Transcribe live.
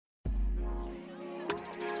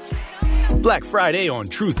Black Friday on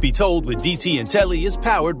Truth Be Told with DT and Telly is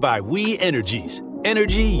powered by We Energies.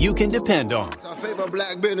 Energy you can depend on. I favor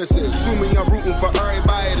black businesses. Assuming I'm rooting for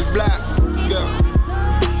everybody that's black. Yeah.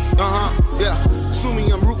 Yeah.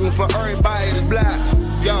 Assuming I'm rooting for everybody that's black.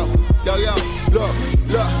 Yo. Look.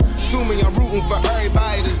 Assuming I'm rooting for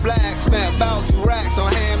everybody that's black. Smack about 2 racks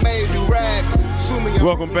on handmade do rags.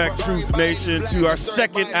 Welcome back, Truth Nation, to our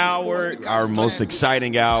second hour, our most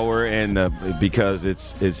exciting hour, and because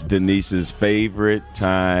it's Denise's favorite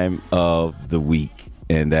time of the week,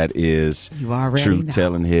 and that is Truth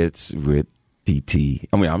Telling Hits with DT.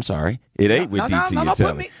 I mean, I'm sorry. It ain't with DT and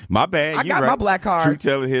Telly. My bad. I got my black card. Truth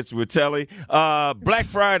Telling Hits with Telly. Black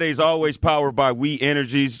Friday is always powered by We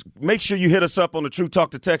Energies. Make sure you hit us up on the Truth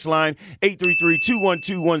Talk to text line,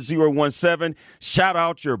 833-212-1017. Shout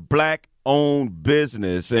out your black owned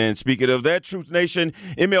business. And speaking of that, Truth Nation,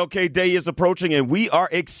 MLK Day is approaching, and we are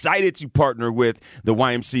excited to partner with the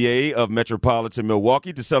YMCA of Metropolitan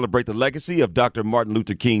Milwaukee to celebrate the legacy of Dr. Martin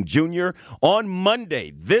Luther King Jr. on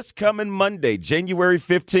Monday, this coming Monday, January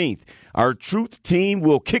 15th. Our Truth team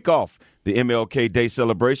will kick off the MLK Day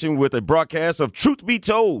celebration with a broadcast of Truth Be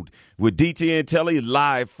Told with DT and Telly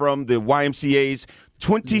live from the YMCA's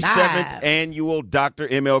 27th annual Dr.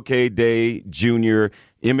 MLK Jr.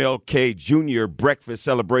 breakfast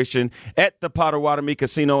celebration at the Potawatomi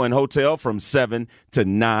Casino and Hotel from 7 to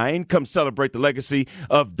 9. Come celebrate the legacy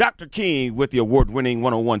of Dr. King with the award-winning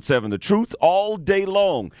 1017 The Truth all day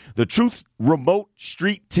long. The Truth Remote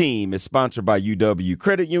Street Team is sponsored by UW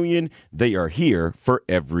Credit Union. They are here for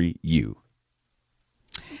every you.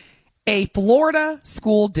 A Florida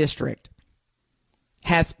school district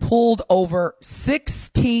has pulled over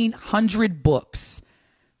 1,600 books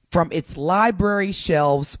from its library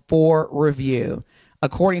shelves for review,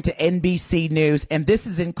 according to NBC News. And this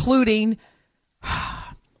is including,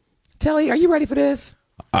 Telly, are you ready for this?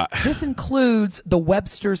 This includes the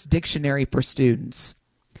Webster's Dictionary for students.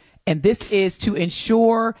 And this is to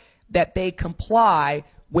ensure that they comply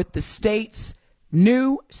with the state's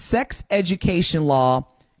new sex education law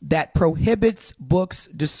that prohibits books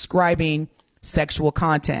describing sexual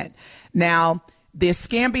content. Now, the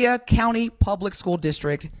Escambia County Public School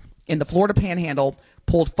District in the Florida Panhandle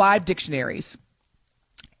pulled 5 dictionaries,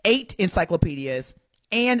 8 encyclopedias,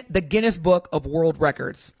 and the Guinness Book of World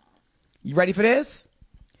Records. You ready for this?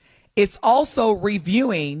 It's also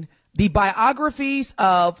reviewing the biographies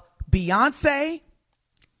of Beyonce,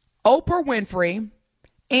 Oprah Winfrey,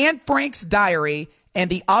 Anne Frank's diary,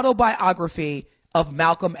 and the autobiography of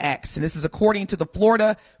Malcolm X. And this is according to the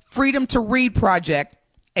Florida Freedom to Read Project,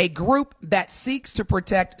 a group that seeks to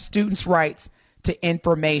protect students' rights to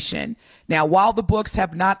information. Now, while the books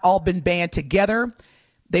have not all been banned together,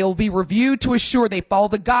 they will be reviewed to assure they follow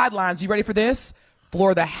the guidelines. You ready for this?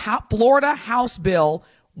 Florida House Bill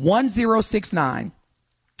 1069,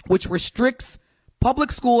 which restricts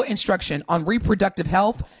public school instruction on reproductive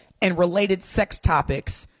health and related sex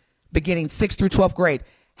topics beginning 6th through 12th grade.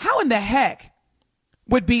 How in the heck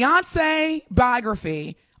would Beyonce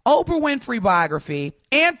biography, Oprah Winfrey biography,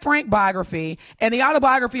 Anne Frank biography, and the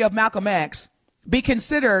autobiography of Malcolm X be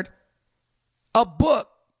considered a book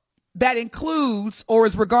that includes or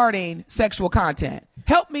is regarding sexual content?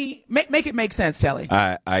 Help me make it make sense, Telly.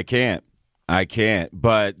 I can't.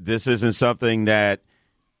 But this isn't something that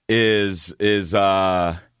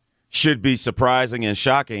should be surprising and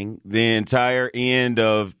shocking. The entire end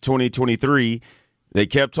of 2023, they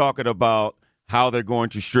kept talking about how they're going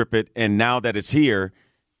to strip it, and now that it's here,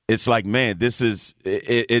 it's like, man,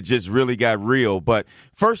 it just really got real. But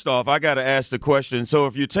first off, I got to ask the question. So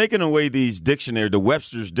if you're taking away these dictionary, the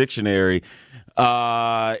Webster's Dictionary,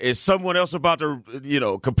 is someone else about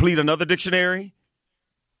to, complete another dictionary?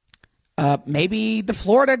 Maybe the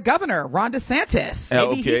Florida governor, Ron DeSantis.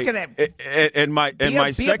 Maybe he's going to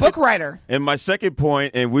be a book writer. And my second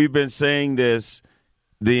point, and we've been saying this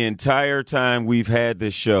the entire time we've had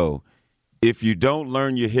this show, if you don't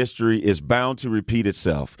learn your history, it's bound to repeat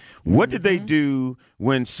itself. What did they do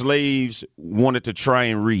when slaves wanted to try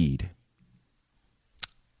and read?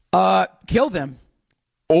 Kill them.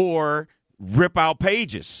 Or rip out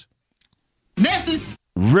pages. Nasty.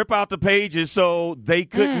 Rip out the pages so they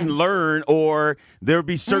couldn't learn, or there'd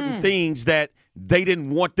be certain things that they didn't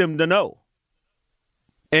want them to know.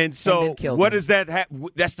 And so what is that?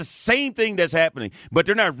 That's the same thing that's happening. But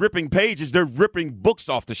they're not ripping pages. They're ripping books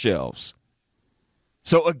off the shelves.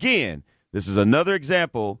 So, again, this is another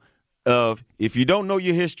example of if you don't know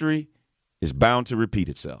your history, it's bound to repeat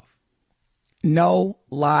itself. No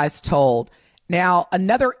lies told. Now,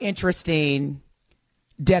 another interesting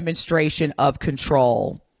demonstration of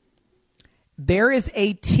control. There is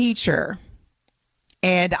a teacher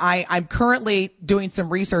And I'm currently doing some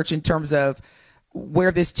research in terms of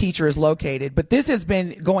where this teacher is located. But this has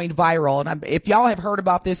been going viral. And if y'all have heard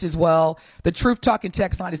about this as well, the Truth Talking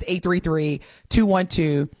text line is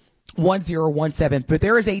 833-212-1017. But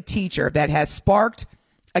there is a teacher that has sparked,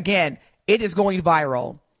 again, it is going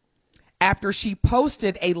viral after she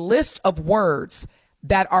posted a list of words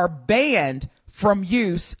that are banned from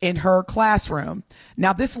use in her classroom.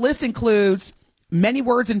 Now, this list includes many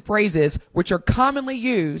words and phrases which are commonly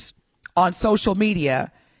used on social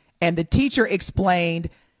media. And the teacher explained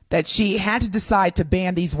that she had to decide to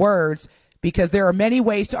ban these words because there are many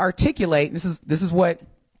ways to articulate. This is what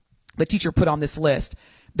the teacher put on this list.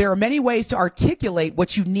 There are many ways to articulate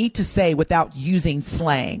what you need to say without using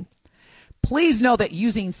slang. Please know that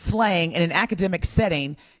using slang in an academic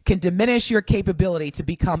setting can diminish your capability to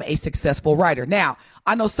become a successful writer. Now,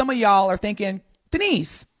 I know some of y'all are thinking,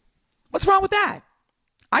 Denise, what's wrong with that?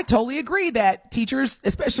 I totally agree that teachers,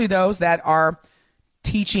 especially those that are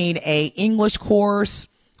teaching a English course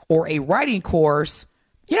or a writing course,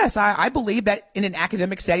 yes, I believe that in an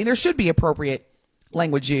academic setting, there should be appropriate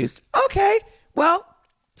language used. Okay, well,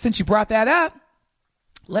 since you brought that up,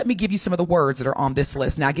 let me give you some of the words that are on this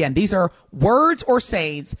list. Now, again, these are words or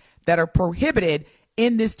sayings that are prohibited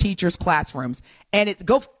in this teacher's classrooms. And it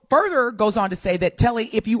goes on to say that, Telly,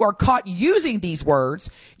 if you are caught using these words,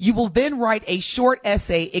 you will then write a short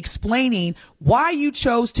essay explaining why you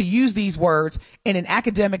chose to use these words in an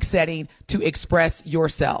academic setting to express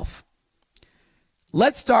yourself.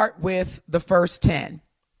 Let's start with the first 10.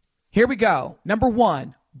 Here we go. Number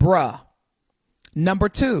 1, bruh. Number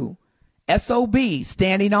 2, SOB,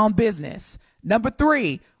 standing on business. Number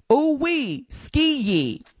 3, ooh-wee,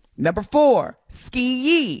 ski-yee. Number 4,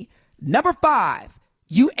 ski-yee. Number 5,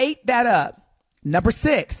 you ate that up. Number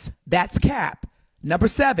 6, that's cap. Number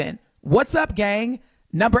 7, what's up, gang?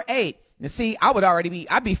 Number 8, you see,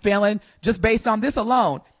 I'd be feeling just based on this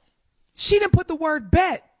alone. She didn't put the word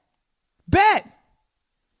bet. Bet.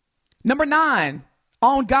 Number 9,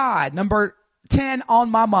 on God. Number 10,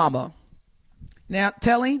 on my mama. Now,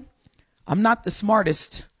 Telly, I'm not the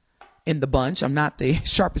smartest in the bunch. I'm not the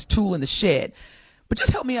sharpest tool in the shed. But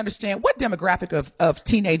just help me understand, what demographic of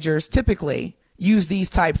teenagers typically use these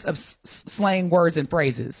types of slang words and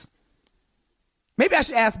phrases? Maybe I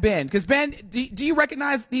should ask Ben, because Ben, do you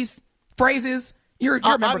recognize these phrases? You're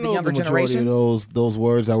a member of the younger generation. Of those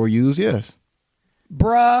words that were used, yes.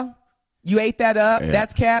 Bruh, you ate that up. Yeah.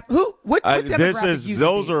 That's cap. What demographic uses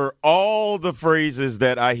those these? Are all the phrases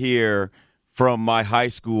that I hear from my high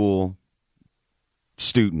school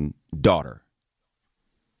student daughter.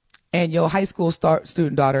 And your high school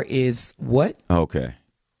student daughter is what? Okay.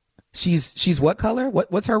 She's what color?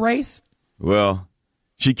 What's her race? Well,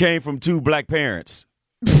 she came from 2 black parents.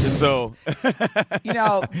 So,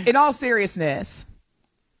 in all seriousness,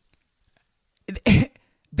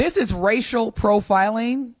 this is racial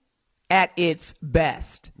profiling at its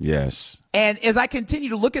best. Yes. And as I continue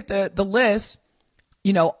to look at the list,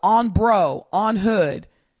 on bro, on hood,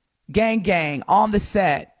 gang, on the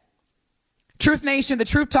set. Truth Nation, the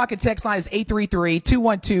Truth Talking text line is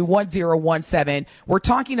 833-212-1017. We're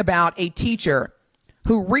talking about a teacher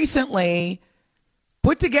who recently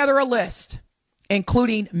put together a list,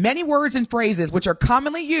 including many words and phrases which are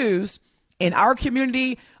commonly used in our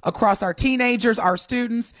community, across our teenagers, our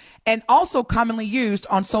students, and also commonly used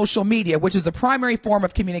on social media, which is the primary form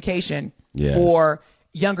of communication for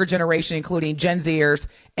younger generation, including Gen Zers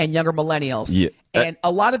and younger millennials. Yeah. And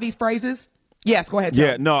a lot of these phrases... Yes, go ahead, John.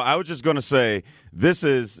 Yeah, no, I was just going to say, this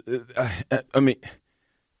is,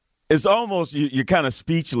 it's almost, you're kind of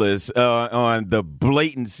speechless on the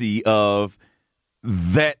blatancy of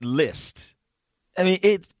that list. I mean,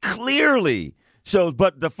 it's clearly shows,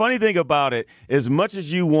 but the funny thing about it, as much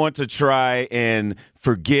as you want to try and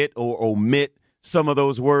forget or omit some of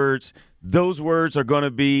those words are going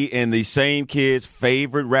to be in the same kids'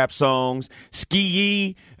 favorite rap songs.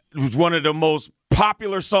 Ski-Yee was one of the most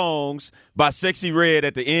popular songs by Sexy Red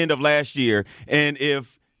at the end of last year. And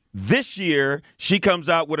if this year she comes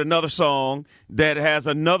out with another song that has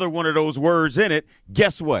another one of those words in it,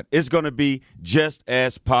 guess what? It's going to be just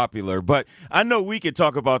as popular. But I know we could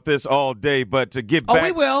talk about this all day, but to get back. Oh,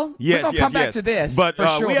 we will. Yes, we're going to come back to this. But for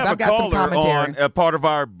sure, we have I've a got caller some commentary. on a part of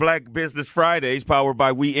our Black Business Fridays powered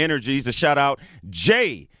by We Energies. A shout out,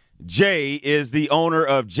 Jay. Jay is the owner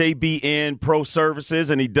of JBN Pro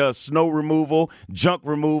Services, and he does snow removal, junk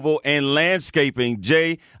removal, and landscaping.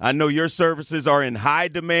 Jay, I know your services are in high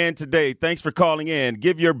demand today. Thanks for calling in.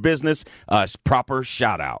 Give your business a proper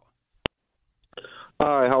shout out.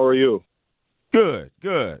 Hi, how are you? Good.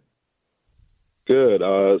 Good.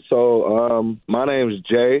 So my name's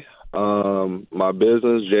Jay. My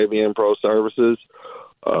business, JBN Pro Services,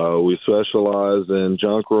 we specialize in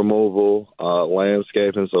junk removal,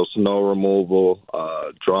 landscaping, so snow removal,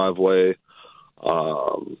 driveway,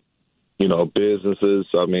 businesses.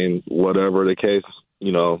 I mean, whatever the case,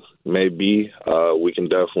 may be, we can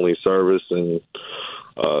definitely service and,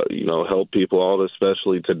 help people out,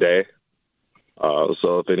 especially today.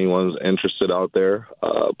 So if anyone's interested out there,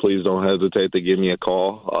 please don't hesitate to give me a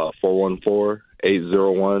call,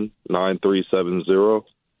 414-801-9370.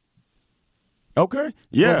 Okay.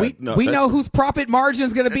 Yeah. Well, we know whose profit margin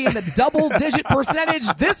is going to be in the double-digit percentage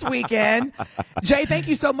this weekend. Jay, thank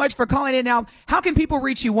you so much for calling in. Now, how can people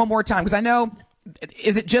reach you one more time? Because I know,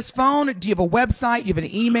 is it just phone? Do you have a website? Do you have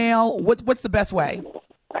an email? What's the best way?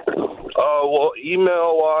 Well,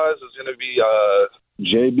 email-wise, it's going to be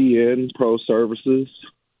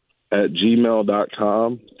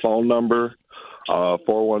jbnproservices@gmail.com. Phone number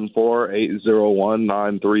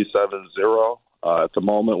 414-801-9370. At the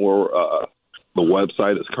moment, the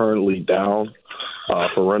website is currently down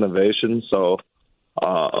for renovation, so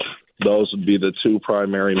those would be the two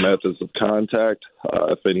primary methods of contact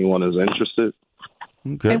if anyone is interested.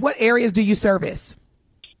 Okay. And what areas do you service?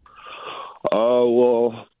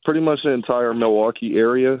 Well, pretty much the entire Milwaukee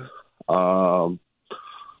area. So,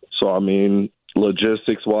 I mean,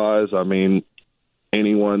 logistics-wise,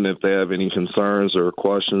 anyone, if they have any concerns or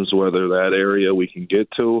questions, whether that area we can get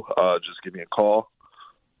to, just give me a call.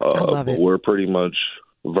 I love it. But we're pretty much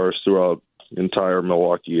versed throughout the entire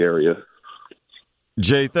Milwaukee area.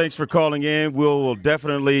 Jay, thanks for calling in. We'll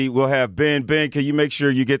have Ben. Ben, can you make sure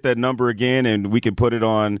you get that number again and we can put it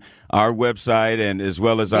on our website and as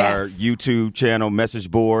well as our YouTube channel message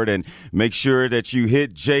board, and make sure that you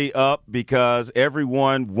hit Jay up because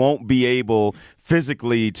everyone won't be able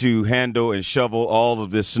physically to handle and shovel all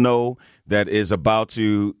of this snow that is about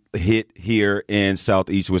to hit here in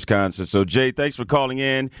southeast Wisconsin. So, Jay, thanks for calling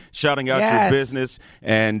in, shouting out your business,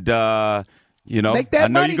 and make that I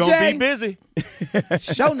know money, you're going to Jay. be busy.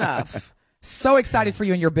 Sure enough. So excited for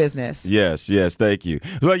you and your business. Yes, thank you.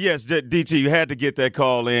 Well, yes, DT, you had to get that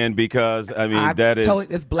call in because, that is...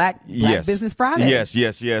 It's Black Business Friday.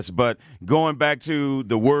 Yes. But going back to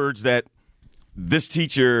the words that this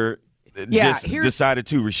teacher decided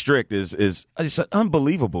to restrict is it's an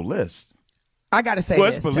unbelievable list. I got to say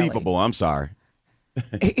it's believable. Telly. I'm sorry.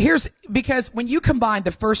 Because when you combine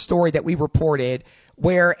the first story that we reported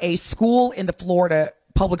where a school in the Florida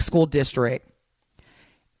public school district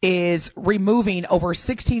is removing over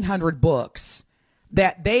 1,600 books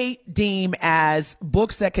that they deem as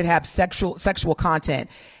books that could have sexual content,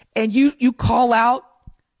 and you call out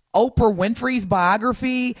Oprah Winfrey's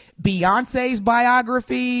biography, Beyonce's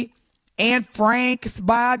biography, Anne Frank's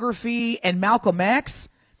biography, and Malcolm X,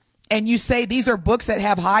 and you say these are books that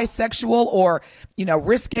have high sexual or,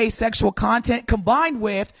 risque sexual content, combined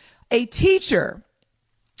with a teacher,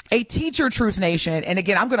 Truth Nation. And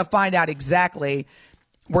again, I'm going to find out exactly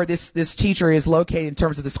where this teacher is located in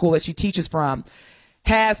terms of the school that she teaches from,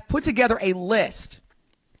 has put together a list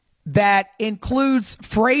that includes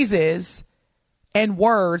phrases and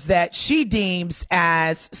words that she deems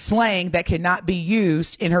as slang that cannot be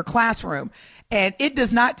used in her classroom. And it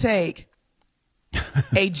does not take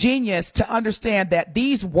a genius to understand that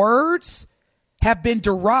these words have been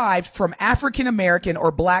derived from African American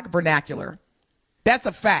or Black vernacular. That's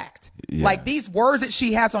a fact. Yeah. Like these words that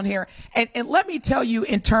she has on here. And let me tell you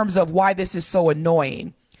in terms of why this is so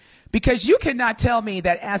annoying, because you cannot tell me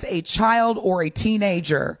that as a child or a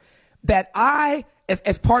teenager that I,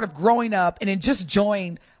 as part of growing up and in just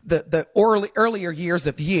joining the earlier years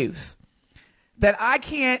of youth, that I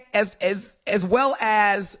can't, as well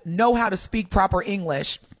as know how to speak proper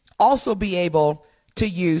English, also be able to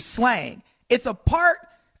use slang. It's a part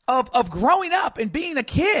of growing up and being a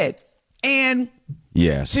kid. And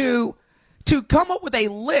yes, to come up with a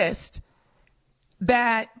list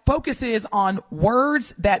that focuses on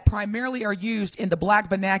words that primarily are used in the Black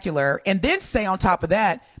vernacular, and then say on top of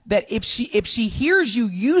that if she hears you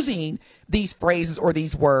using these phrases or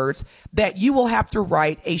these words, that you will have to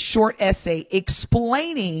write a short essay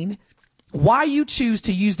explaining why you choose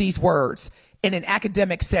to use these words in an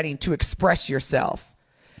academic setting to express yourself.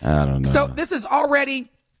 I don't know. So this is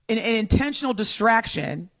already an intentional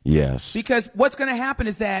distraction. Yes. Because what's going to happen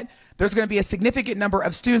is that there's going to be a significant number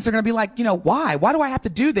of students that are going to be like, why? Why do I have to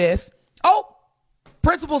do this? Oh,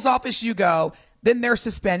 principal's office you go. Then they're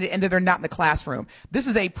suspended and then they're not in the classroom. This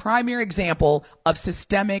is a primary example of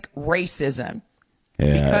systemic racism.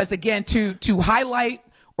 Yeah. Because again, to highlight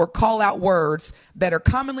or call out words that are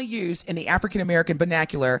commonly used in the African American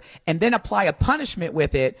vernacular and then apply a punishment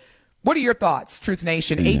with it. What are your thoughts, Truth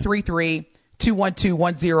Nation? 833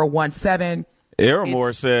 212-1017.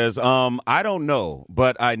 Aramore says, I don't know,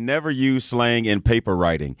 but I never use slang in paper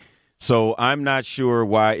writing. So I'm not sure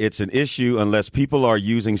why it's an issue unless people are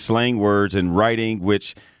using slang words in writing,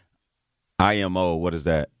 which IMO, what is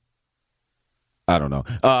that? I don't know.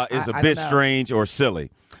 Is a bit strange or silly.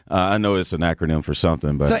 I know it's an acronym for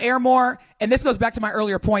something. But So Aramore, and this goes back to my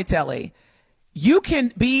earlier point, Telly. You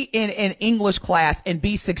can be in an English class and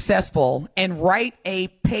be successful and write a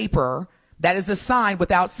paper that is assigned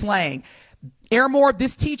without slang. Aramore,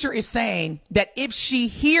 this teacher is saying that if she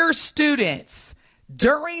hears students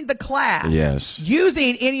during the class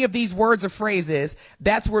using any of these words or phrases,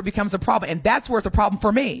 that's where it becomes a problem. And that's where it's a problem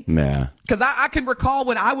for me. Nah. Because I can recall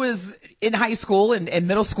when I was in high school and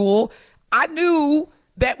middle school, I knew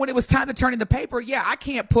that when it was time to turn in the paper, I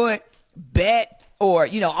can't put bet or,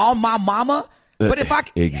 on my mama. But if I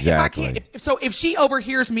can't, if she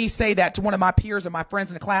overhears me say that to one of my peers or my friends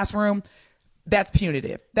in the classroom, that's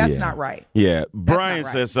punitive. That's not right. Yeah. Brian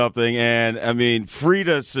says something, and I mean, free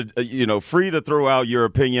to throw out your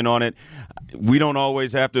opinion on it. We don't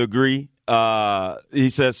always have to agree. He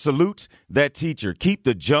says, salute that teacher. Keep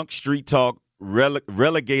the junk street talk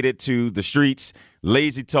relegated to the streets.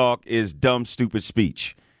 Lazy talk is dumb, stupid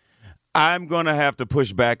speech. I'm going to have to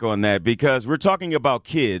push back on that because we're talking about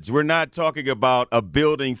kids. We're not talking about a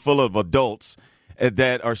building full of adults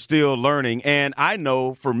that are still learning. And I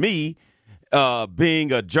know for me,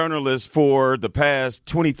 being a journalist for the past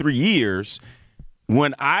 23 years,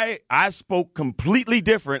 when I spoke completely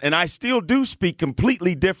different, and I still do speak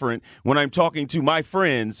completely different when I'm talking to my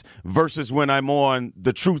friends versus when I'm on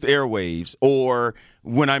the truth airwaves or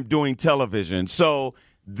when I'm doing television. So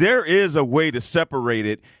there is a way to separate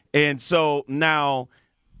it. And so now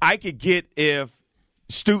I could get if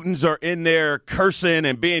students are in there cursing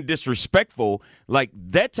and being disrespectful, like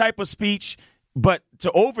that type of speech. But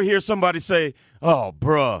to overhear somebody say, oh,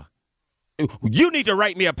 bruh, you need to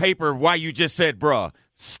write me a paper why you just said bruh.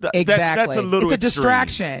 Exactly. That's a little It's a extreme.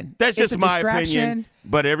 distraction. That's just my opinion.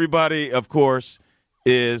 But everybody, of course,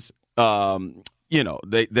 is, they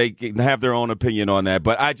can have their own opinion on that.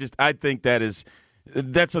 But I think that's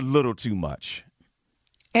a little too much.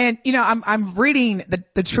 And, I'm reading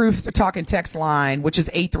the Truth Talking text line, which is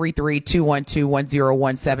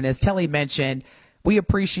 833-212-1017. As Telly mentioned, we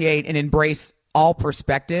appreciate and embrace all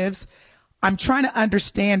perspectives. I'm trying to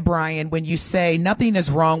understand, Brian, when you say nothing is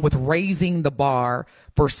wrong with raising the bar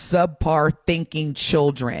for subpar thinking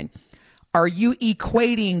children. Are you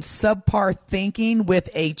equating subpar thinking with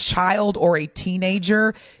a child or a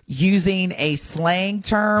teenager using a slang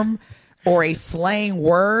term or a slang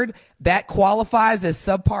word that qualifies as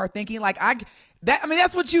subpar thinking?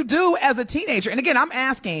 That's what you do as a teenager. And again, I'm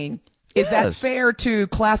asking, is that fair to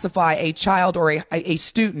classify a child or a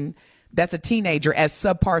student that's a teenager as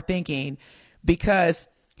subpar thinking? Because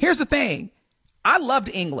here's the thing. I loved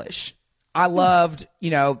English. I loved,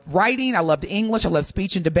 writing. I loved English. I loved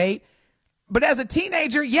speech and debate. But as a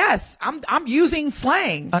teenager, yes, I'm using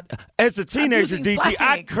slang. As a teenager, DT, slang.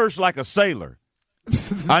 I curse like a sailor.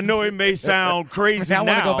 I know it may sound crazy now. I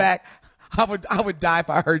want to go back. I would die if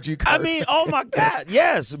I heard you curse. I mean, oh my God,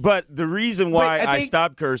 yes. But the reason why I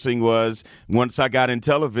stopped cursing was once I got in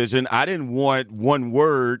television, I didn't want one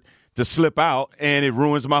word to slip out and it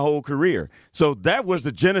ruins my whole career. So that was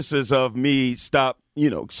the genesis of me stop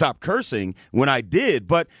cursing when I did.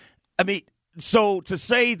 But I mean, so to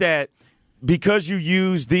say that because you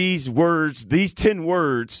use these words, these 10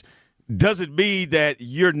 words, doesn't mean that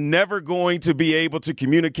you're never going to be able to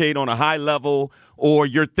communicate on a high level or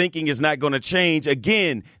your thinking is not going to change.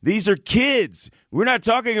 Again, these are kids. We're not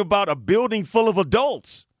talking about a building full of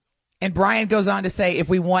adults. And Brian goes on to say, if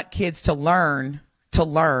we want kids to learn,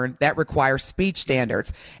 that requires speech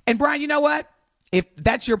standards. And Brian, you know what? If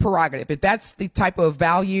that's your prerogative, if that's the type of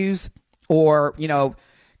values or,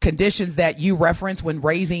 conditions that you reference when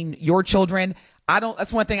raising your children,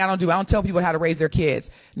 that's one thing I don't do. I don't tell people how to raise their kids.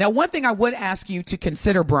 Now, one thing I would ask you to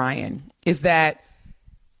consider, Brian, is that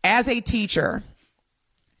as a teacher,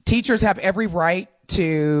 teachers have every right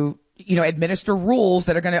to, administer rules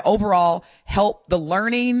that are going to overall help the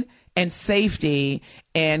learning and safety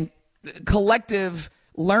and collective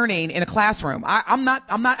learning in a classroom. I'm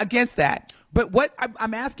not against that. But what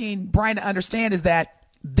I'm asking Brian to understand is that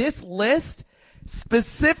this list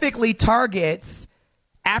specifically targets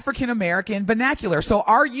African-American vernacular. So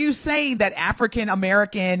are you saying that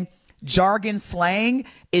African-American jargon slang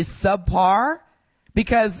is subpar?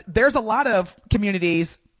 Because there's a lot of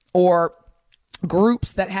communities or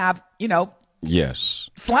groups that have, yes,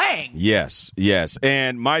 slang. Yes.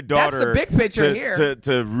 And my daughter, that's the big picture here.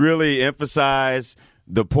 To really emphasize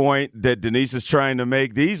the point that Denise is trying to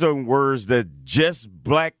make. These are words that just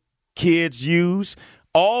black kids use.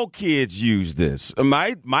 All kids use this.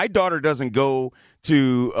 My daughter doesn't go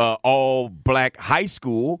to all black high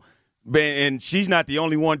school, and she's not the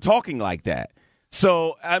only one talking like that.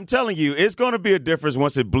 So I'm telling you, it's going to be a difference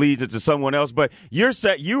once it bleeds into someone else. But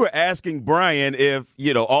you were asking Brian if,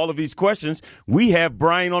 all of these questions. We have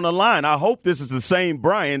Brian on the line. I hope this is the same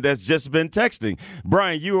Brian that's just been texting.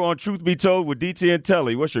 Brian, you were on Truth Be Told with DT and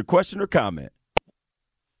Telly. What's your question or comment?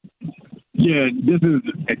 Yeah, this is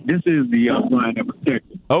the Brian that was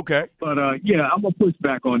texting. Okay. But, I'm going to push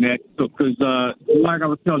back on that because, like I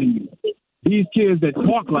was telling you, these kids that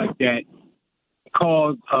talk like that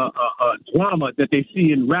cause drama that they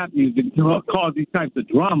see in rap music, cause these types of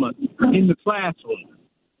drama in the classroom.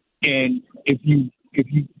 And if you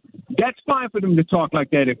that's fine for them to talk like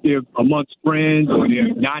that if they're amongst friends or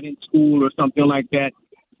they're not in school or something like that.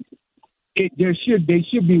 They should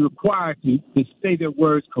be required to say their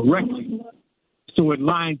words correctly so it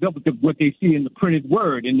lines up with what they see in the printed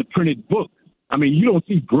word, in the printed book. I mean, you don't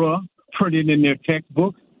see bruh printed in their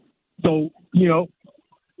textbooks. So,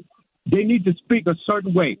 they need to speak a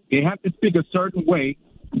certain way. They have to speak a certain way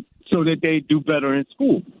so that they do better in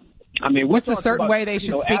school. I mean, what's the certain way they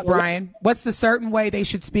should speak, Brian? What's the certain way they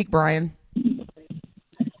should speak, Brian?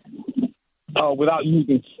 Without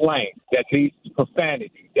using slang that leads to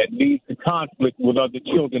profanity, that leads to conflict with other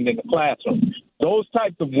children in the classroom. Those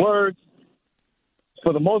types of words,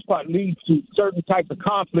 for the most part, lead to certain types of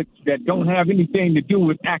conflicts that don't have anything to do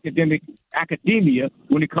with academia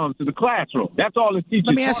when it comes to the classroom. That's all the teachers.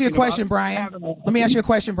 Let me ask you a question, Brian.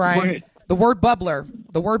 The word bubbler.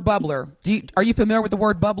 Are you familiar with the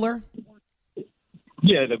word bubbler?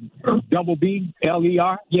 Yeah, the double B,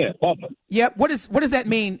 L-E-R. Yeah, bubbler. Yep. What does that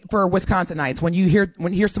mean for Wisconsinites when you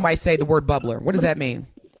hear somebody say the word bubbler? What does that mean?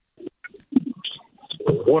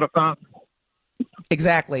 Water fountain.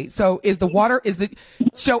 Exactly. So in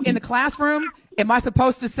the classroom, am I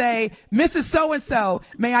supposed to say, Mrs. So-and-so,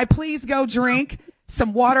 may I please go drink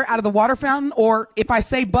some water out of the water fountain? Or if I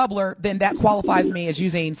say bubbler, then that qualifies me as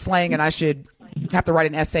using slang and I should have to write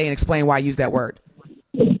an essay and explain why I use that word?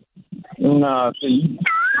 No,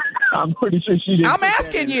 I'm pretty sure she didn't. I'm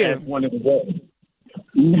asking you. One of the words.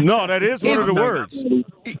 No, that is one of the words.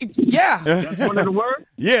 Yeah. That's one of the words?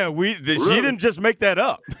 Yeah, she didn't just make that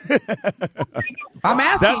up. I'm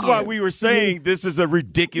asking That's why we were saying this is a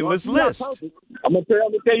ridiculous list. I'm gonna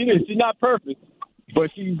tell you this. She's not perfect,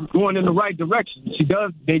 but she's going in the right direction.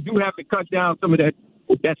 They do have to cut down some of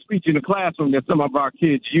that speech in the classroom that some of our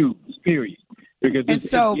kids use, period. Because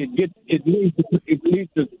it leads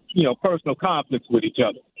to personal conflicts with each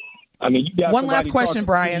other. I mean, you got one last question,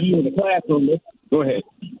 Brian. In the classroom. Go ahead.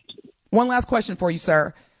 One last question for you,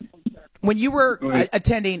 sir. When you were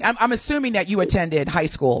attending, I'm assuming that you attended high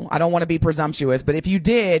school. I don't want to be presumptuous, but if you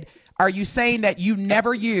did, are you saying that you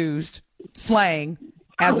never used slang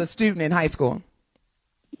as a student in high school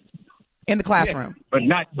in the classroom? Yeah, but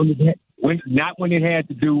not when it had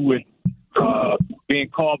to do with being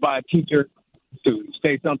called by a teacher to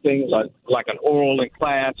say something like an oral in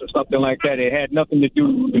class or something like that. It had nothing to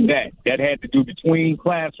do with that. That had to do between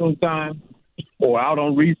classroom time or out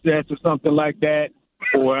on recess or something like that,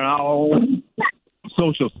 or in our own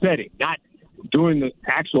social setting, not during the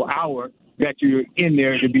actual hour that you're in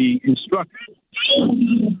there to be instructed.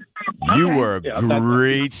 You were a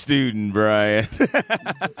great student, Brian.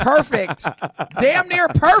 Perfect. Damn near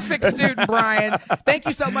perfect student, Brian. Thank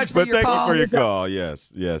you so much for your call. Thank you for your call. Yes.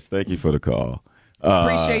 Thank you for the call.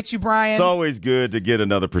 Appreciate you, Brian. It's always good to get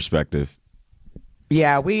another perspective.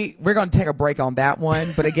 Yeah, we're going to take a break on that one.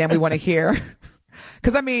 But again, we want to hear,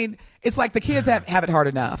 because I mean, it's like the kids have it hard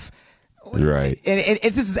enough. Right. And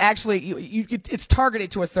this is actually, it's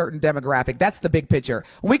targeted to a certain demographic. That's the big picture.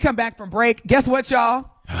 When we come back from break, guess what, y'all?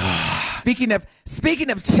 Speaking of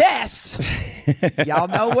tests, y'all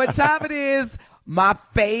know what time it is. My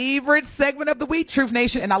favorite segment of the week, Truth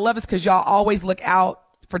Nation. And I love this because y'all always look out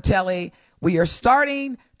for Telly. We are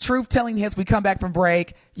starting Truth Telling Hits. We come back from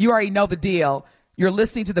break. You already know the deal. You're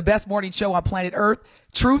listening to the best morning show on planet Earth,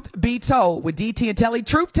 Truth Be Told with DT and Telly.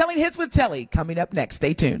 Truth Telling Hits with Telly coming up next.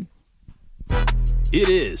 Stay tuned. It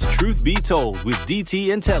is Truth Be Told with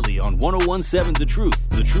DT and Telly on 1017 The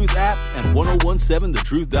Truth app, and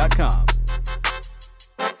 1017thetruth.com.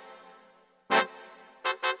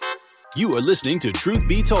 You are listening to Truth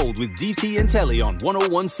Be Told with DT and Telly on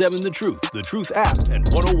 1017 The Truth app, and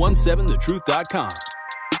 1017thetruth.com.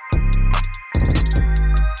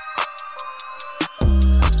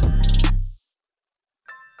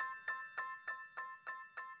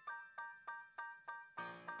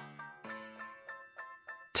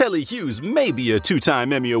 Telly Hughes may be a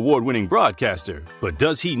 2-time Emmy Award-winning broadcaster, but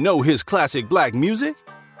does he know his classic black music?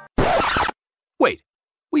 Wait,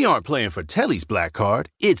 we aren't playing for Telly's black card.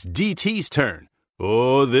 It's DT's turn.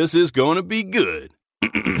 Oh, this is going to be good.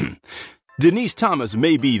 Denise Thomas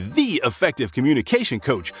may be the effective communication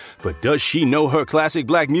coach, but does she know her classic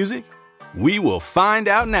black music? We will find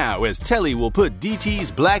out now as Telly will put DT's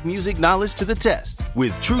black music knowledge to the test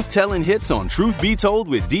with truth-telling hits on Truth Be Told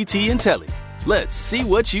with DT and Telly. Let's see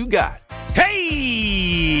what you got.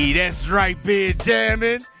 Hey, that's right, Big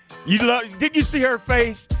Jammin'. Did you see her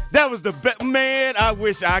face? That was the best. Man, I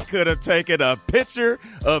wish I could have taken a picture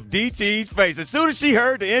of DT's face. As soon as she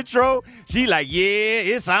heard the intro, she like,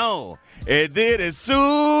 yeah, it's on. And then as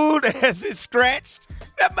soon as it scratched,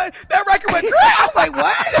 that record went crack. I was like,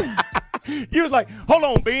 what? You was like, hold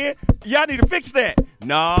on, Ben. Y'all need to fix that.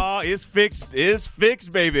 No, it's fixed. It's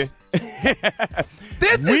fixed, baby.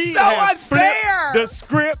 This is so unfair. The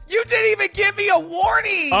script. You didn't even give me a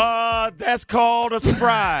warning. That's called a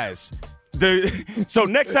surprise. So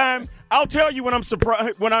next time, I'll tell you when I'm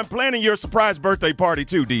planning your surprise birthday party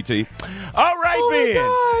too, DT. All right, Ben.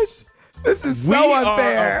 Oh my gosh. This is so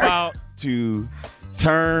unfair. We are about to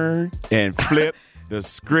turn and flip the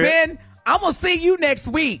script. Ben, I'm going to see you next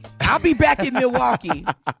week. I'll be back in Milwaukee.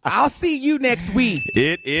 I'll see you next week.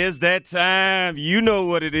 It is that time. You know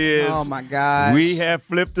what it is. Oh, my gosh. We have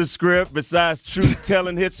flipped the script. Besides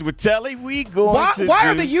truth-telling hits with Telly, we going Why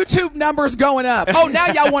are the YouTube numbers going up? Oh, now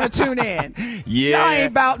y'all want to tune in. Yeah. Y'all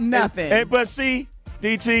ain't about nothing. But see,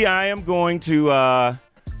 DT, I am going to I'm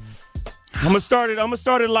gonna start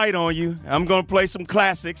it light on you. I'm gonna play some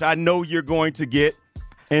classics I know you're going to get.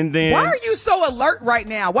 And then why are you so alert right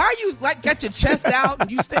now? Why are you like got your chest out and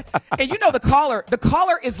and you know the caller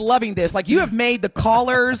is loving this. Like you have made the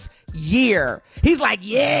caller's year. He's like,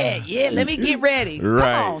 yeah, let me get ready.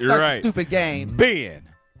 Right, come on, start right. the stupid game. Ben,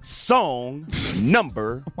 song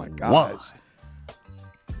number oh my gosh.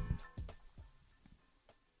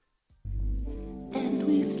 1. And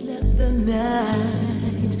we slept the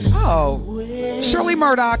night. Oh, Shirley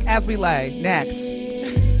Murdoch, As We Lay. Next.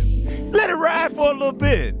 Let it ride for a little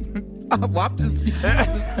bit. Well,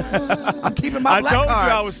 I'm keeping my black I told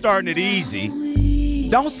card. you I was starting it easy.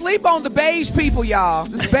 Don't sleep on the beige people, y'all.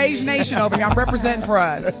 This Beige Nation over here. I'm representing for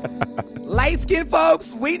us. Light-skinned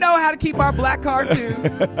folks, we know how to keep our black card, too.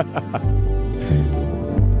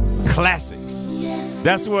 Classics.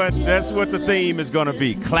 That's what the theme is going to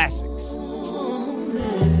be. Classics.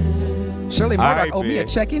 Shirley Murdoch right, owe me a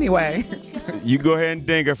check anyway. You go ahead and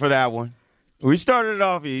ding her for that one. We started it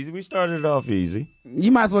off easy.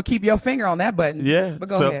 You might as well keep your finger on that button. Yeah. But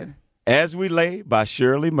go ahead. As We Lay by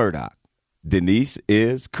Shirley Murdoch. Denise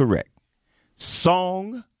is correct.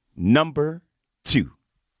 Song number 2.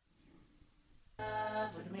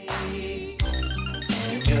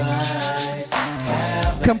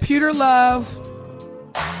 Computer Love,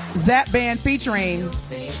 Zap Band featuring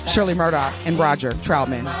Shirley Murdoch and Roger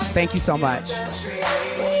Troutman. Thank you so much.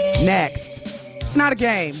 Next. It's not a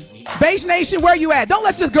game. Beige Nation, where you at? Don't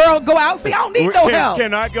let this girl go out. See, I don't need no help.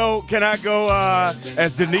 Can I go,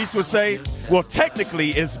 as Denise would say, well,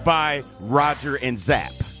 technically it's by Roger and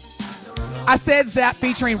Zap. I said Zap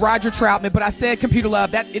featuring Roger Troutman, but I said Computer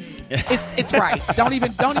Love. That it's right. Don't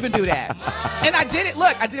even do that. And I did it.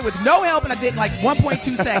 Look, I did it with no help, and I did it in like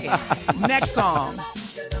 1.2 seconds. Next song.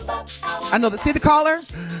 I know that. See the caller?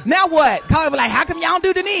 Now what? Caller be like, how come y'all don't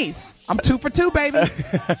do Denise? I'm 2 for 2, baby.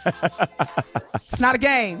 It's not a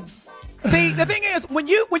game. See, the thing is, when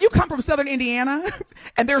you come from Southern Indiana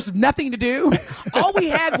and there's nothing to do, all we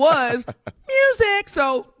had was music.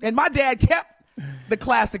 So, and my dad kept the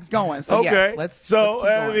classics going. So okay. Yes, let's keep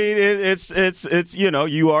going. mean, it's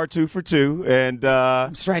you are 2 for 2, and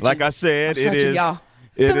I'm stretching. like I said, I'm stretching, y'all.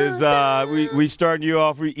 It is we starting you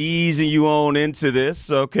off, we easing you on into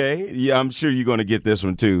this, okay? Yeah, I'm sure you're going to get this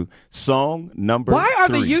one too. Song number 3. Why are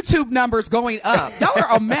the YouTube numbers going up? Y'all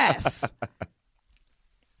are a mess.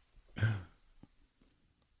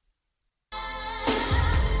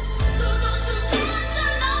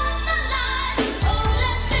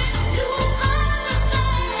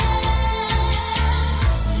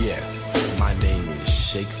 Yes, my name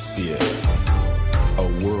is Shakespeare, a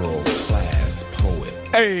world-class poet.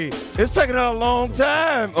 Hey, it's taking her a long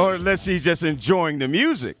time, or unless she's just enjoying the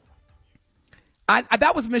music.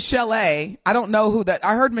 That was Michelle A. I don't know who that.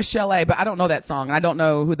 I heard Michelle A, but I don't know that song. I don't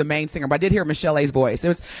know who the main singer, but I did hear Michelle A's voice. It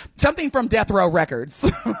was something from Death Row Records.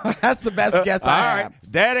 That's the best guess I have.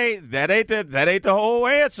 Right. That ain't the whole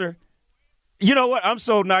answer. You know what? I'm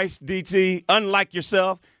so nice, DT. Unlike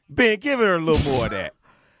yourself, Ben, give her a little more of that,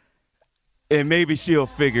 and maybe she'll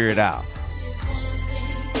figure it out.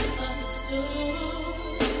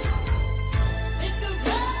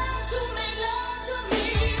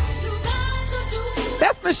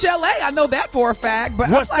 Michelle A. I know that for a fact. But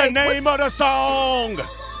What's the name of the song?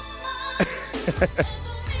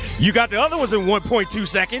 You got the other ones in 1.2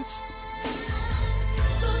 seconds.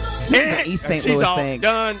 East St. She's Louis all thing.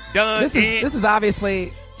 done. This is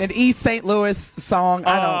obviously an East St. Louis song.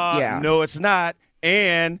 No, it's not.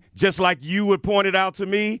 And just like you would point it out to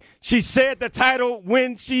me, she said the title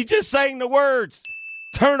when she just sang the words.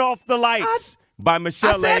 Turn Off the Lights by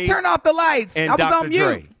Michelle A. I said Turn Off the Lights. And I was Dr. on mute.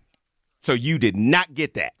 Dre. So you did not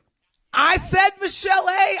get that. I said Michelle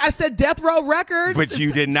A. I said Death Row Records. But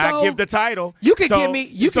you did not give the title. You could give me.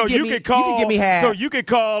 You could give me half. So you could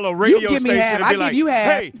call a radio station and be like,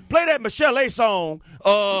 "Hey, play that Michelle A. song."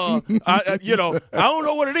 I don't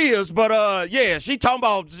know what it is, but yeah, she talking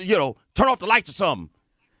about turn off the lights or something.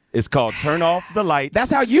 It's called Turn Off the Lights.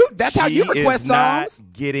 That's how you request songs.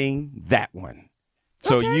 Not getting that one.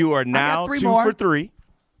 So you are now 2 for 3.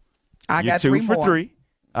 I got 2 for more. 3.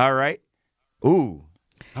 All right. Ooh.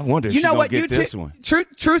 I wonder if she's going to get this one.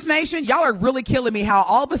 Truth Nation, y'all are really killing me how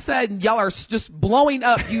all of a sudden y'all are just blowing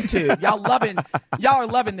up YouTube. y'all are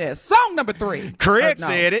loving this. Song number 3. Craig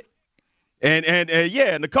said it. And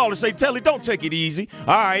the caller say, Telly, don't take it easy.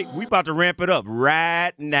 All right, we about to ramp it up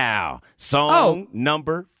right now. Song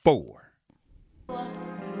number 4.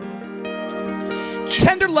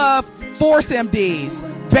 Tender Love, Force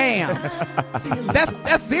MDs. Bam.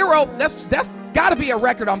 That's zero. That's got to be a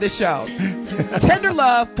record on this show. Tender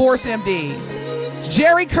Love, Force MDs.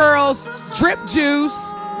 Jerry Curls, Drip Juice.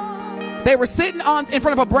 They were sitting in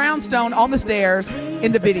front of a brownstone on the stairs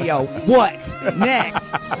in the video. What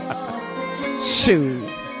next? Shoot.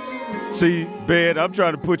 See, Ben, I'm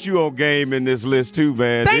trying to put you on game in this list too,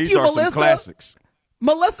 man. Thank These you, are Melissa. some classics.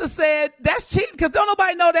 Melissa said that's cheating because don't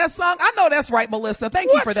nobody know that song. I know that's right, Melissa.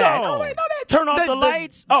 Thank you for that. Song? Nobody know that. Turn off the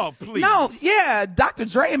lights? Oh, please. No, yeah, Dr.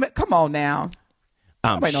 Dre. Come on now.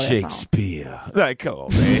 I'm Shakespeare. Like, come on,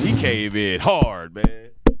 man. He came in hard, man.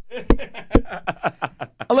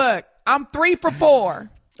 Look, I'm 3 for 4.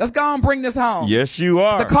 Let's go and bring this home. Yes, you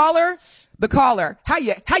are. The caller. How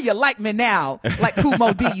you like me now? Like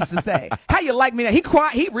Kumo D used to say. How you like me now? He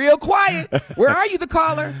quiet. He real quiet. Where are you, the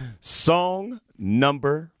caller? Song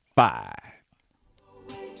number 5.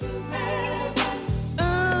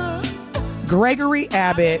 Gregory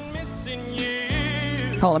Abbott.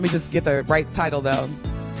 Hold on, let me just get the right title though.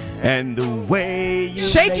 And the way you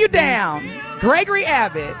Shake You Down. Gregory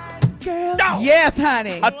Abbott. Girl. No. Yes,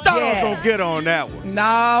 honey. I thought I was going to get on that one.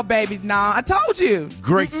 No, baby, no. I told you.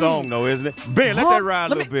 Great song, though, isn't it? Ben, let that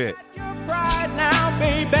ride a little bit. Right now,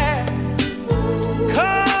 baby.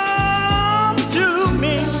 Come to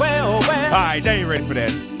me. Well. All right, they ain't ready for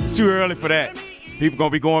that. It's too early for that. People going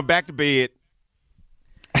to be going back to bed.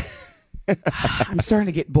 I'm starting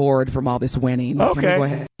to get bored from all this winning. Okay. Can we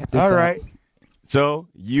go ahead? All right. So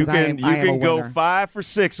you can go 5 for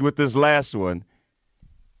 6 with this last one.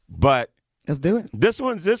 But let's do it. This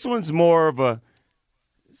one's more of an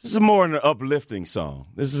uplifting song.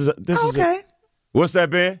 This is okay. What's that,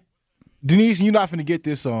 Ben? Denise, you're not finna get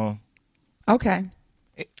this song. Okay.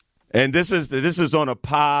 And this is on a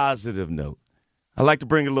positive note. I like to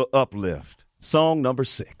bring a little uplift. Song number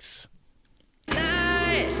 6.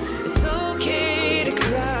 It's okay to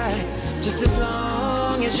cry, just as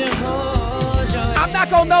long as you hold your I'm not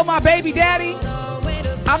gonna know my baby daddy.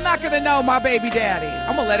 I'm not going to know my baby daddy.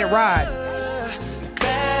 I'm going to let it ride.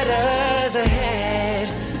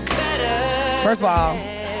 First of all,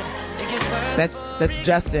 that's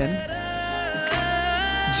Justin.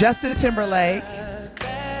 Justin Timberlake.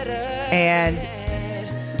 And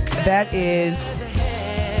that is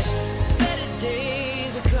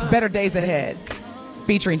Better Days Ahead.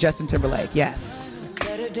 Featuring Justin Timberlake. Yes.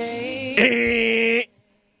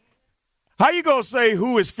 How you gonna say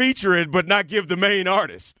who is featuring but not give the main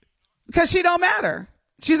artist? Because she don't matter.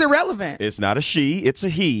 She's irrelevant. It's not a she, it's a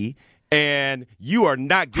he, and you are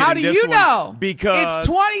not getting this one. How do you know? Because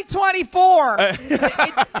it's 2024.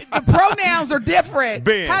 The pronouns are different.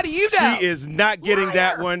 Ben, how do you know? She is not getting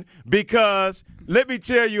that one because let me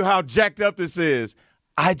tell you how jacked up this is.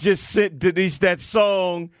 I just sent Denise that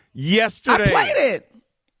song yesterday. I played it.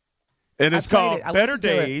 And it's called Better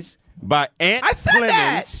Days by Ant Clemens.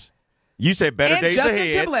 That. You said Better and Days Justin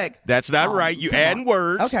Ahead. Timberlake. That's not right. You adding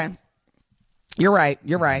words. Okay. You're right.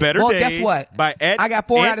 Better Days guess what? by I got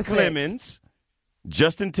 4 out of 6. Clemens,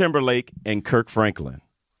 Justin Timberlake, and Kirk Franklin.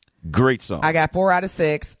 Great song. I got 4 out of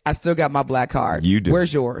 6. I still got my black card. You do.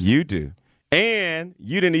 Where's yours? You do. And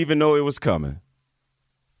you didn't even know it was coming.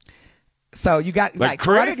 So you got like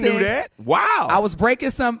Craig knew that. Wow. I was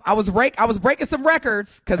breaking some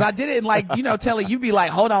records because I did it in Telly, you'd be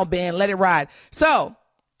like, hold on, Ben, let it ride. So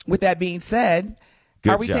with that being said,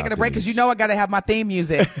 Good Are we job, taking a break? Because Denise. you know I got to have my theme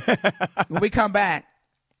music when we come back.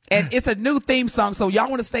 And it's a new theme song, so y'all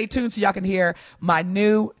want to stay tuned so y'all can hear my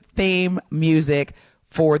new theme music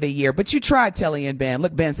for the year. But you tried, Telly and Ben.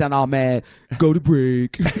 Look, Ben sound all mad. Go to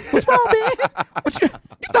break. What's wrong, Ben?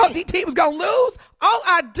 You thought D-T was going to lose? All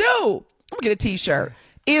I do, I'm going to get a T-shirt,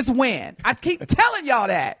 is win. I keep telling y'all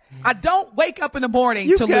that. I don't wake up in the morning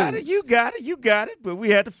to lose. You got it. But we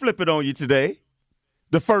had to flip it on you today.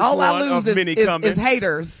 The first all one I lose of many coming. is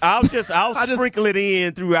haters. I'll sprinkle it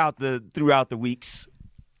in throughout the weeks.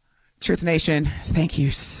 Truth Nation, thank you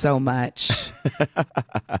so much.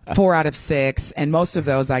 4 out of 6, and most of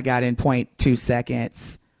those I got in 0.2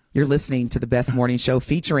 seconds. You're listening to the Best Morning Show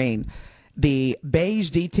featuring the beige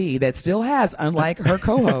DT that still has, unlike her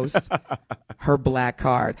co-host, her black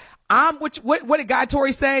card. What did Guy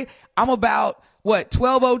Torrey say? I'm about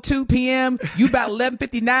 12:02 p.m. You about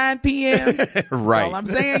 11:59 p.m. Right. That's all I'm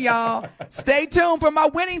saying, y'all. Stay tuned for my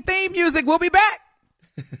winning theme music. We'll be back.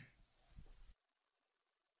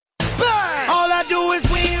 All I do is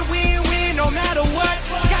win, win, win, no matter what.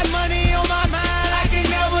 Got money on my mind, I can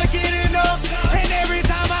never get enough. And every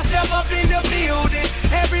time I step up in the building,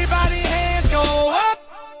 everybody hands go up.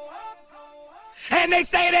 And they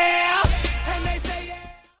stay there. And they say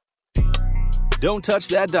yeah. Don't touch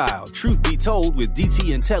that dial. Truth Be Told with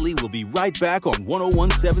DT and Telly will be right back on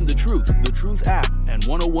 1017 The Truth, The Truth app, and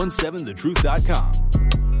 1017thetruth.com.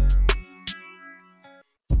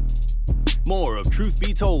 More of Truth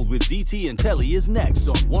Be Told with DT and Telly is next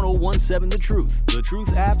on 1017 The Truth, The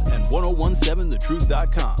Truth app, and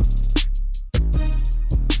 1017thetruth.com.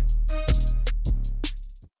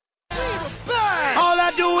 All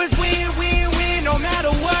I do is win, win, win, no matter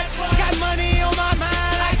what. Got money on my mind,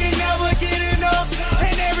 I can never get enough.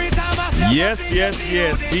 And every time I step Yes. up in the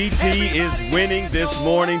building, DT is winning this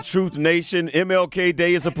morning. Truth Nation, MLK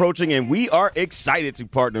Day is approaching, and we are excited to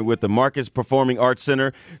partner with the Marcus Performing Arts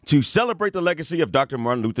Center to celebrate the legacy of Dr.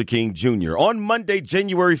 Martin Luther King Jr. On Monday,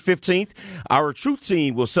 January 15th, our Truth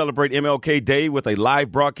team will celebrate MLK Day with a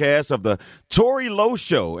live broadcast of the Tory Lowe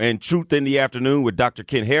Show and Truth in the Afternoon with Dr.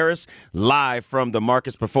 Ken Harris, live from the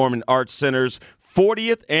Marcus Performing Arts Center's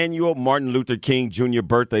 40th annual Martin Luther King Jr.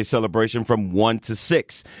 birthday celebration from 1 to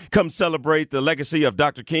 6. Come celebrate the legacy of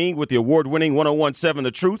Dr. King with the award-winning 1017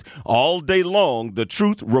 The Truth all day long. The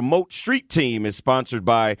Truth Remote Street Team is sponsored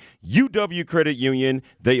by UW Credit Union.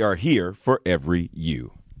 They are here for every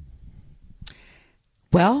you.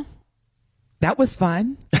 Well, that was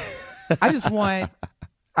fun. I just want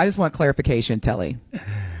clarification, Telly.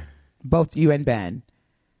 Both you and Ben.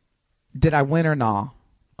 Did I win or not?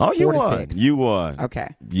 Oh, you 4 to won. 6. You won.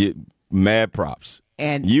 Okay. Mad props.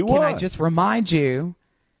 And you can won. I just remind you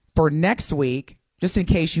for next week, just in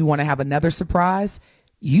case you want to have another surprise,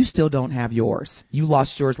 you still don't have yours. You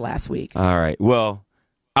lost yours last week. All right. Well,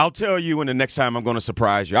 I'll tell you when the next time I'm going to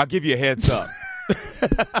surprise you. I'll give you a heads up.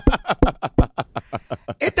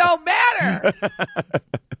 It don't matter.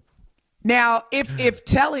 Now, if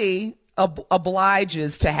Telly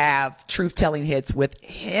obliges to have truth-telling hits with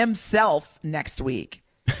himself next week,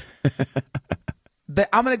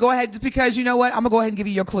 I'm going to go ahead, just because you know what? I'm going to go ahead and give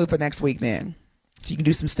you your clue for next week then. So you can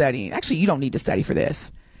do some studying. Actually, you don't need to study for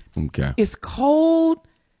this. Okay. It's cold.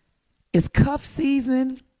 It's cuff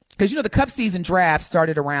season. Because, the cuff season draft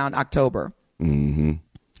started around October. Mm-hmm.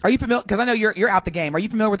 Are you familiar? Because I know you're out the game. Are you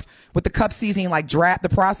familiar with the cuff season, like draft, the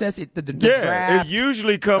process? The draft? It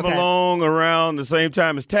usually come along around the same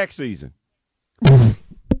time as tax season.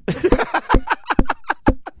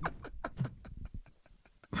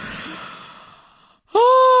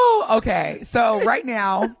 Oh, okay. So right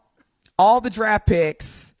now, all the draft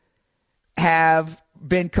picks have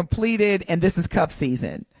been completed, and this is cuff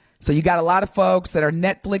season. So you got a lot of folks that are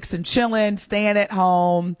Netflix and chilling, staying at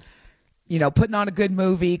home, putting on a good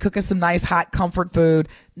movie, cooking some nice hot comfort food.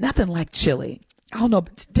 Nothing like chili. I don't know.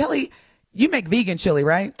 Telly, you make vegan chili,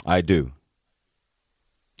 right? I do.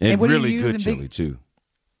 And what are you really using good chili too.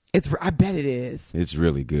 I bet it is. It's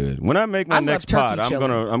really good. When I make my next turkey pot, chili.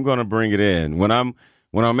 I'm gonna bring it in. When I'm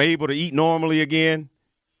able to eat normally again,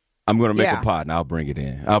 I'm gonna make a pot and I'll bring it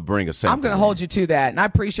in. I'll bring a sample. I'm gonna hold you to that, and I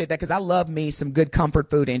appreciate that because I love me some good comfort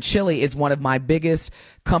food, and chili is one of my biggest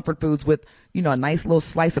comfort foods with a nice little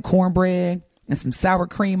slice of cornbread and some sour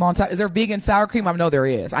cream on top. Is there vegan sour cream? I know there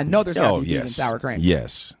is. I know there's gotta be vegan sour cream.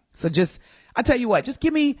 Yes. So I tell you what, just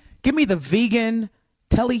give me the vegan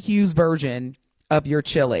Telly Hughes version of your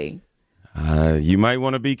chili. You might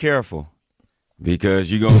want to be careful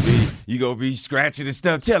because you're gonna be scratching and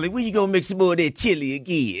stuff. Telly, when you gonna make some more of that chili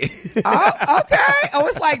again? Oh, okay. Oh,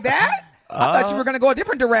 it's like that? I thought you were gonna go a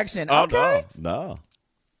different direction. Okay. No.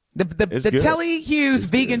 The Telly Hughes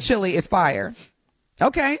vegan chili is fire.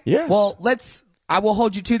 Okay. Yes. Well, I will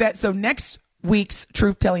hold you to that. So next week's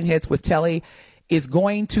Truth Telling Hits with Telly is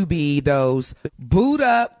going to be those boot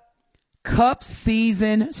up cuff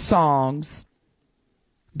season songs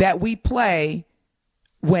that we play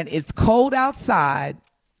when it's cold outside,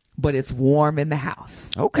 but it's warm in the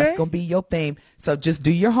house. Okay. That's going to be your theme. So just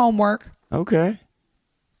do your homework. Okay.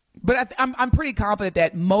 But I'm pretty confident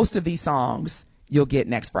that most of these songs you'll get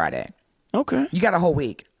next Friday. Okay. You got a whole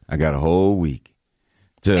week. I got a whole week.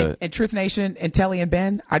 And Truth Nation and Telly and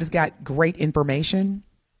Ben, I just got great information.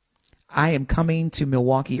 I am coming to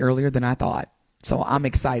Milwaukee earlier than I thought. So I'm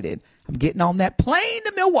excited. I'm getting on that plane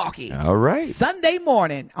to Milwaukee. All right. Sunday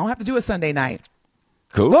morning. I don't have to do it Sunday night.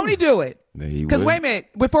 Cool. Won't he do it? Because wait a minute.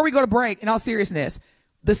 Before we go to break, in all seriousness,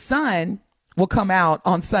 the sun will come out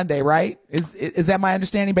on Sunday, right? Is that my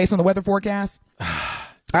understanding based on the weather forecast?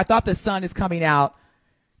 I thought the sun is coming out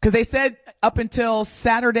because they said up until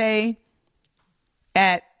Saturday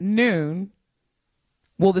at noon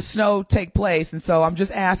will the snow take place. And so I'm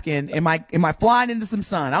just asking, am I flying into some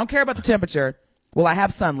sun? I don't care about the temperature. Will I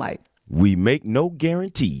have sunlight? We make no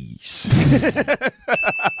guarantees.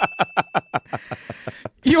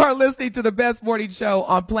 You are listening to the best morning show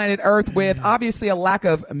on planet Earth with obviously a lack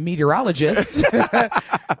of meteorologists.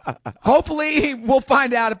 Hopefully we'll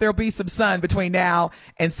find out if there'll be some sun between now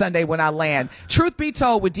and Sunday when I land. Truth Be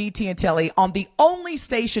Told with DT and Telly on the only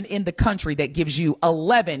station in the country that gives you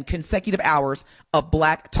 11 consecutive hours of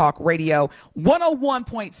Black Talk Radio.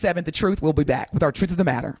 101.7 The Truth. We'll be back with our Truth of the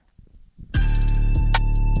Matter.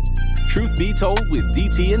 Truth Be Told with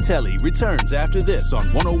DT and Telly returns after this on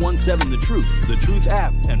 101.7 The Truth, The Truth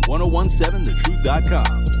app, and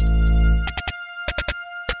 101.7thetruth.com.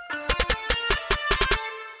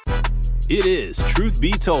 It is Truth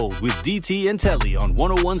Be Told with DT and Telly on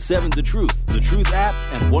 101.7 The Truth, The Truth app,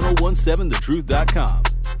 and 101.7thetruth.com.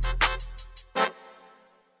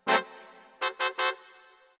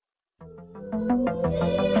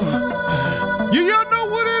 You know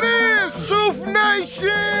what it is, Truth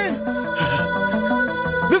Nation.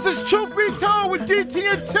 This is Truth Be Told with DT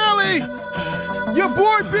and Telly. Your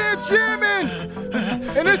boy Benjamin.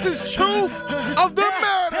 And this is Truth of the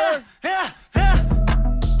Matter.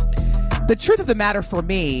 The truth of the matter for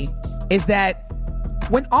me is that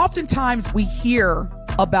when oftentimes we hear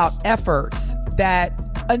about efforts that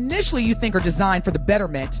initially you think are designed for the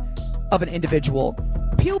betterment of an individual,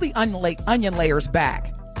 peel the onion layers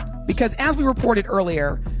back. Because as we reported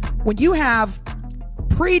earlier, when you have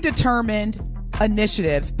predetermined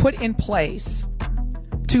initiatives put in place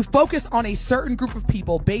to focus on a certain group of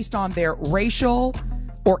people based on their racial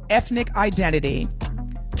or ethnic identity,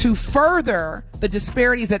 to further the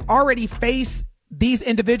disparities that already face these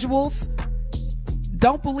individuals,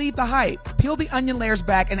 don't believe the hype. Peel the onion layers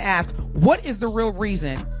back and ask, what is the real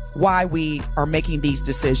reason why we are making these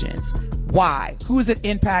decisions? Why? Who is it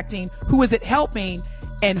impacting? Who is it helping?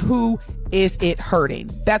 And who is it hurting?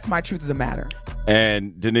 That's my truth of the matter.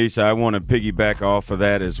 And Denise, I want to piggyback off of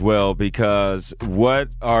that as well, because what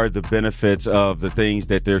are the benefits of the things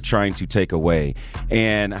that they're trying to take away?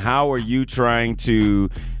 And how are you trying to,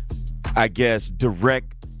 I guess,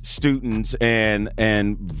 direct students and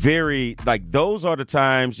very, like, those are the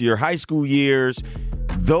times, your high school years,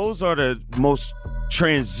 those are the most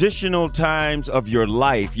transitional times of your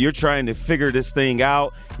life. You're trying to figure this thing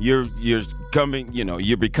out. You're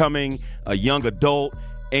becoming a young adult,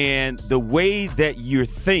 and the way that you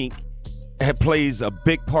think plays a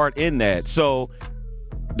big part in that. So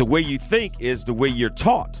the way you think is the way you're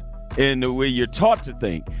taught, and the way you're taught to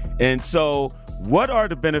think. And so what are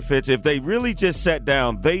the benefits if they really just sat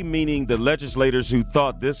down, they meaning the legislators who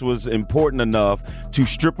thought this was important enough to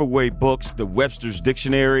strip away books, the Webster's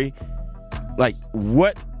Dictionary? Like,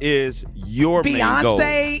 what is your main goal?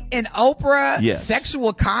 Beyonce and Oprah, yes,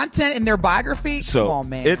 sexual content in their biography? So come on,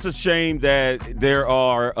 man. It's a shame that there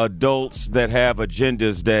are adults that have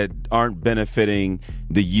agendas that aren't benefiting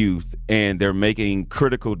the youth, and they're making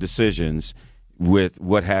critical decisions with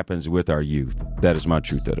what happens with our youth. That is my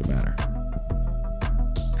truth of the matter.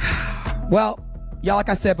 Well, y'all, like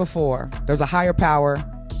I said before, there's a higher power,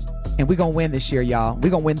 and we're going to win this year, y'all. We're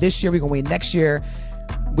going to win this year. We're going to win next year.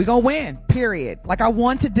 We're going to win, period. Like I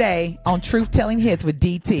won today on Truth Telling Hits with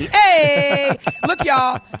DT. Hey! Look,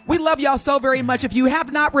 y'all, we love y'all so very much. If you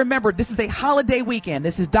have not remembered, this is a holiday weekend.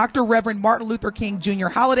 This is Dr. Reverend Martin Luther King Jr.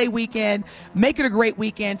 holiday weekend. Make it a great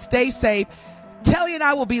weekend. Stay safe. Telly and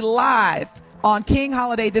I will be live on King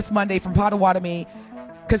Holiday this Monday from Potawatomi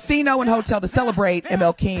Casino and Hotel to celebrate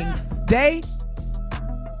ML King Day.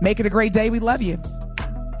 Make it a great day. We love you.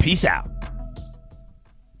 Peace out.